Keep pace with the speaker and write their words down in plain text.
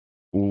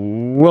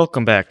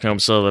Welcome back to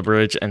episode of The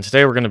Bridge, and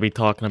today we're going to be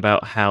talking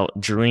about how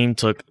Dream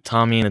took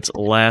TommyInnit's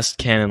last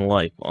canon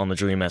life on the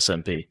Dream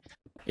SMP.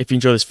 If you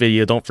enjoy this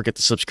video, don't forget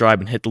to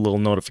subscribe and hit the little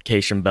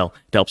notification bell.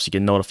 It helps you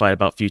get notified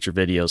about future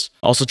videos.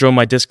 Also join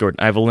my Discord.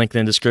 I have a link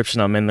in the description.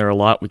 I'm in there a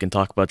lot. We can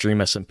talk about Dream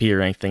SMP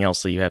or anything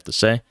else that you have to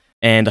say.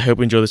 And I hope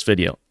you enjoy this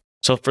video.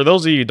 So for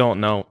those of you who don't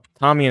know,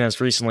 TommyInnit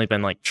has recently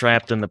been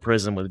trapped in the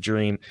prison with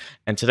Dream,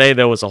 and today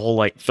there was a whole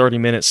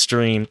 30-minute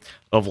stream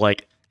of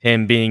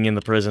him being in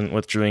the prison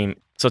with Dream.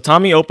 So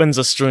Tommy opens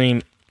a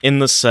stream in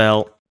the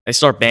cell. They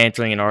start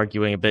bantering and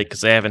arguing a bit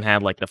because they haven't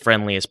had the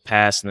friendliest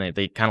past, and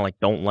they kind of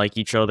don't like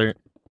each other.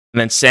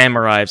 And then Sam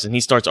arrives and he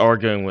starts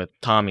arguing with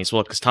Tommy as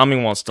well because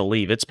Tommy wants to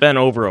leave. It's been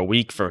over a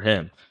week for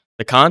him.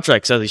 The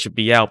contract says he should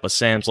be out, but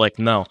Sam's like,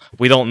 no,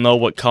 we don't know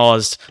what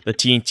caused the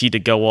TNT to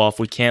go off.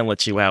 We can't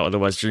let you out,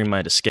 otherwise Dream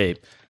might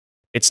escape.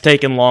 It's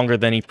taken longer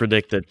than he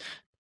predicted.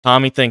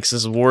 Tommy thinks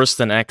this is worse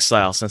than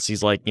exile since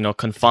he's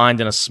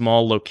confined in a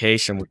small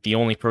location with the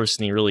only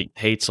person he really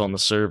hates on the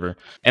server.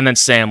 And then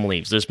Sam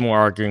leaves. There's more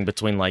arguing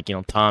between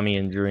Tommy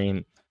and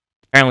Dream.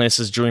 Apparently this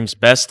is Dream's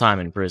best time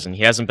in prison.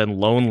 He hasn't been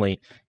lonely.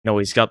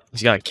 He's got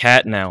a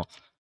cat now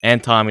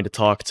and Tommy to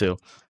talk to.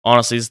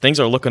 Honestly, things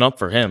are looking up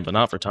for him, but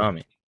not for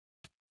Tommy.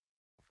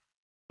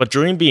 But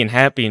Dream being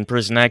happy in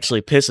prison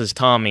actually pisses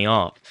Tommy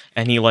off,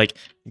 and he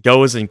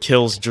goes and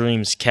kills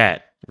Dream's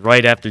cat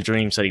right after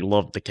Dream said he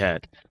loved the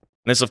cat.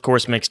 This, of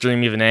course, makes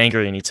Dream even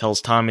angry, and he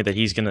tells Tommy that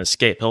he's going to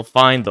escape. He'll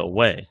find a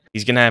way.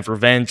 He's going to have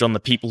revenge on the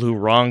people who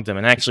wronged him,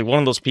 and actually, one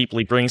of those people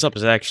he brings up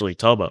is actually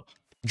Tubbo.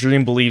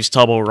 Dream believes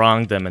Tubbo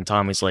wronged them, and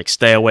Tommy's like,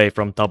 stay away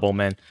from Tubbo,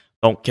 man.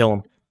 Don't kill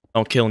him.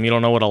 Don't kill him. You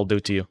don't know what I'll do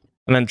to you.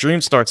 And then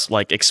Dream starts,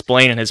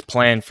 explaining his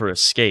plan for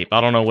escape. I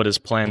don't know what his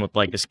plan with,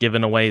 just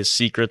giving away his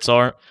secrets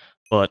are,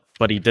 but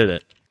he did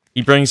it.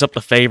 He brings up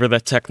the favor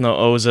that Techno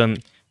owes him.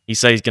 He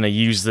says he's going to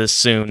use this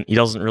soon. He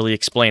doesn't really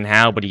explain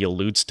how, but he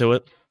alludes to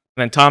it.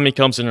 And then Tommy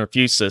comes and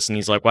refutes this, and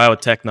he's like, why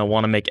would Techno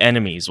want to make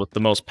enemies with the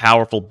most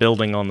powerful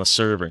building on the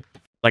server?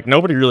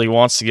 Nobody really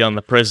wants to get on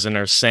the prison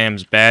or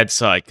Sam's bad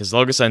side, because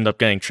they'll just end up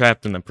getting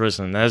trapped in the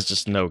prison, and that's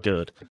just no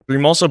good.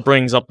 Dream also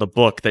brings up the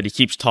book that he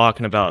keeps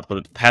talking about,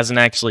 but hasn't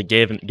actually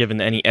given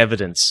any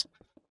evidence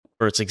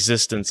for its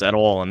existence at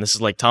all, and this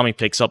is Tommy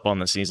picks up on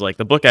this, and he's like,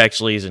 the book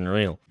actually isn't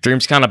real.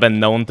 Dream's kind of been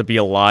known to be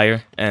a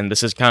liar, and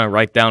this is kind of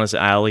right down his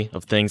alley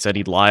of things that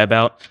he'd lie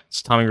about,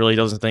 so Tommy really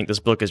doesn't think this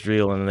book is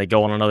real, and then they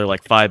go on another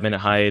 5-minute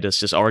hiatus,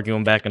 just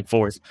arguing back and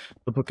forth.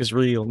 The book is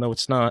real, no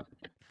it's not.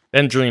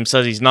 Then Dream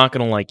says he's not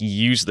gonna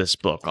use this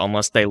book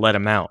unless they let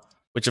him out,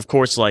 which of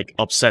course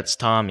upsets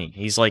Tommy.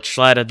 He's like,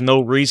 Schlatt had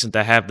no reason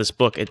to have this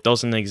book, it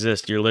doesn't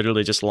exist, you're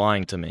literally just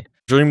lying to me.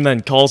 Dream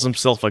then calls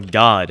himself a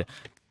god,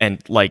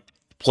 and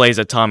plays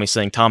at Tommy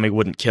saying Tommy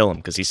wouldn't kill him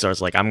because he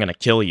starts I'm gonna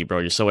kill you, bro,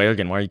 you're so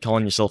arrogant, why are you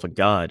calling yourself a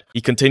god? He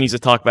continues to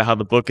talk about how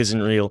the book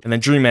isn't real, and then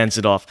Dream ends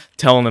it off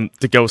telling him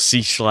to go see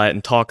Schlatt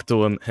and talk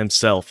to him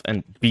himself,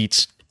 and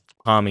beats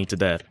Tommy to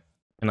death,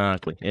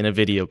 canonically, in a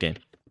video game.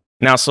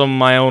 Now some of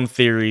my own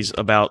theories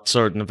about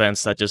certain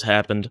events that just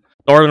happened,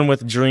 starting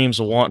with Dream's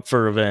want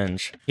for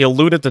revenge. He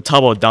alluded to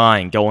Tubbo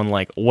dying, going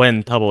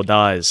when Tubbo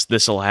dies,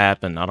 this'll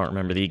happen. I don't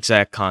remember the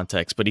exact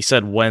context, but he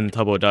said when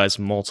Tubbo dies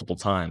multiple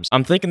times.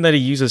 I'm thinking that he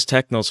uses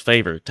Techno's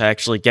favor to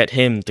actually get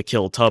him to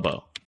kill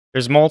Tubbo.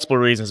 There's multiple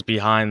reasons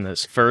behind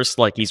this. First,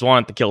 he's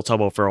wanted to kill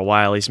Tubbo for a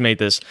while. He's made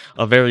this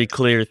a very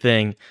clear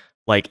thing.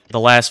 The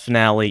last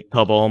finale,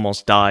 Tubbo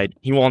almost died.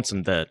 He wants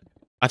him dead.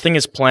 I think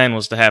his plan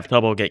was to have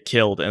Tubbo get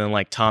killed and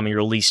then Tommy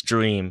release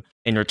Dream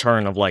in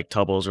return of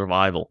Tubbo's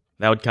revival.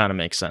 That would kind of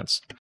make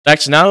sense.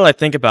 Actually, now that I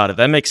think about it,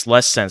 that makes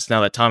less sense now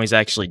that Tommy's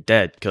actually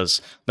dead,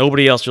 because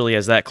nobody else really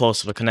has that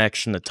close of a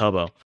connection to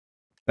Tubbo.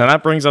 Now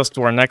that brings us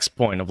to our next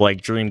point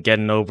of Dream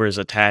getting over his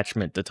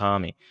attachment to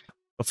Tommy.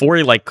 Before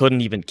he couldn't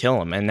even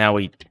kill him, and now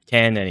he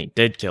can and he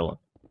did kill him.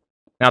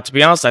 Now to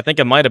be honest, I think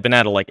it might have been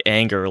out of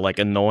anger or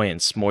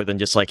annoyance more than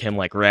just him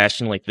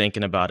rationally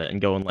thinking about it and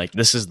going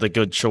this is the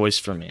good choice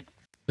for me.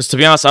 Because to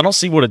be honest, I don't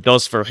see what it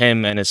does for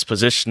him and his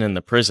position in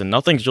the prison.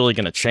 Nothing's really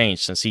going to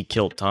change since he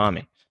killed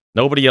Tommy.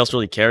 Nobody else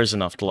really cares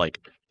enough to,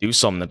 do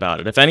something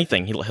about it. If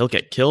anything, he'll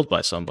get killed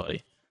by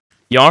somebody.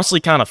 He honestly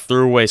kind of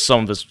threw away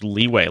some of his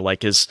leeway.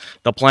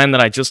 The plan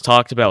that I just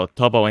talked about with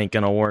Tubbo ain't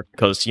going to work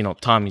because,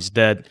 Tommy's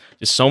dead.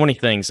 There's so many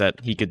things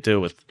that he could do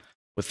with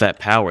that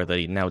power that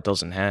he now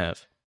doesn't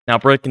have. Now,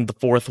 breaking the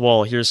fourth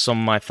wall, here's some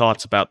of my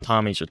thoughts about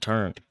Tommy's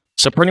return.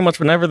 So pretty much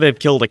whenever they've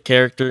killed a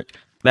character,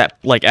 that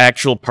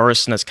actual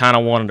person has kind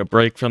of wanted to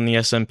break from the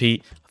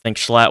SMP. I think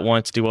Schlatt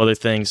wanted to do other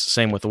things,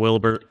 same with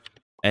Wilbur.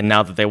 And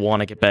now that they want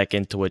to get back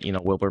into it,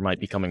 Wilbur might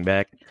be coming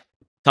back.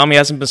 Tommy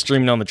hasn't been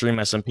streaming on the Dream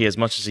SMP as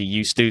much as he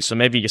used to, so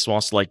maybe he just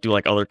wants to do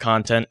other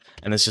content,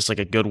 and it's just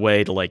a good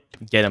way to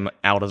get him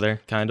out of there,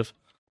 kind of.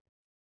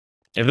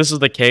 If this is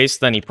the case,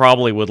 then he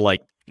probably would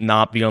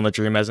not be on the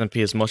Dream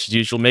SMP as much as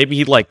usual. Maybe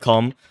he'd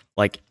come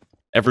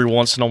every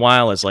once in a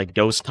while as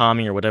Ghost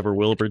Tommy or whatever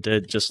Wilbur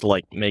did, just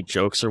to make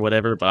jokes or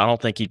whatever, but I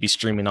don't think he'd be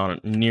streaming on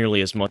it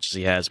nearly as much as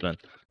he has been.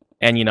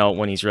 And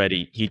when he's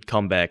ready, he'd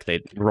come back,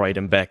 they'd write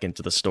him back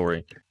into the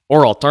story.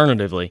 Or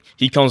alternatively,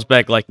 he comes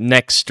back like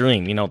next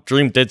stream. You know,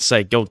 Dream did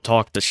say go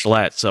talk to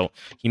Schlatt, so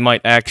he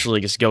might actually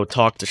just go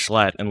talk to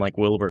Schlatt and like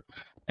Wilbur,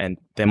 and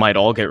they might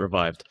all get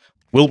revived.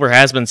 Wilbur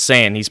has been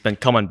saying he's been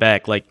coming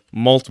back like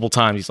multiple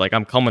times. He's like,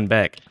 I'm coming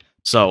back.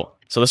 So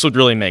this would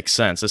really make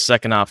sense. The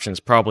second option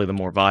is probably the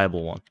more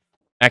viable one.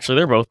 Actually,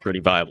 they're both pretty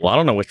viable. I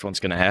don't know which one's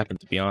going to happen,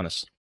 to be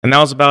honest. And that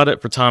was about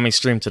it for Tommy's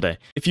stream today.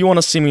 If you want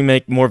to see me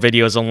make more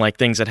videos on like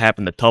things that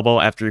happened to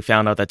Tubbo after he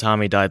found out that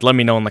Tommy died, let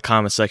me know in the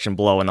comment section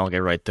below and I'll get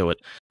right to it.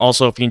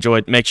 Also, if you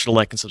enjoyed, make sure to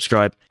like and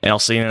subscribe, and I'll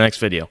see you in the next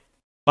video.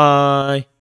 Bye!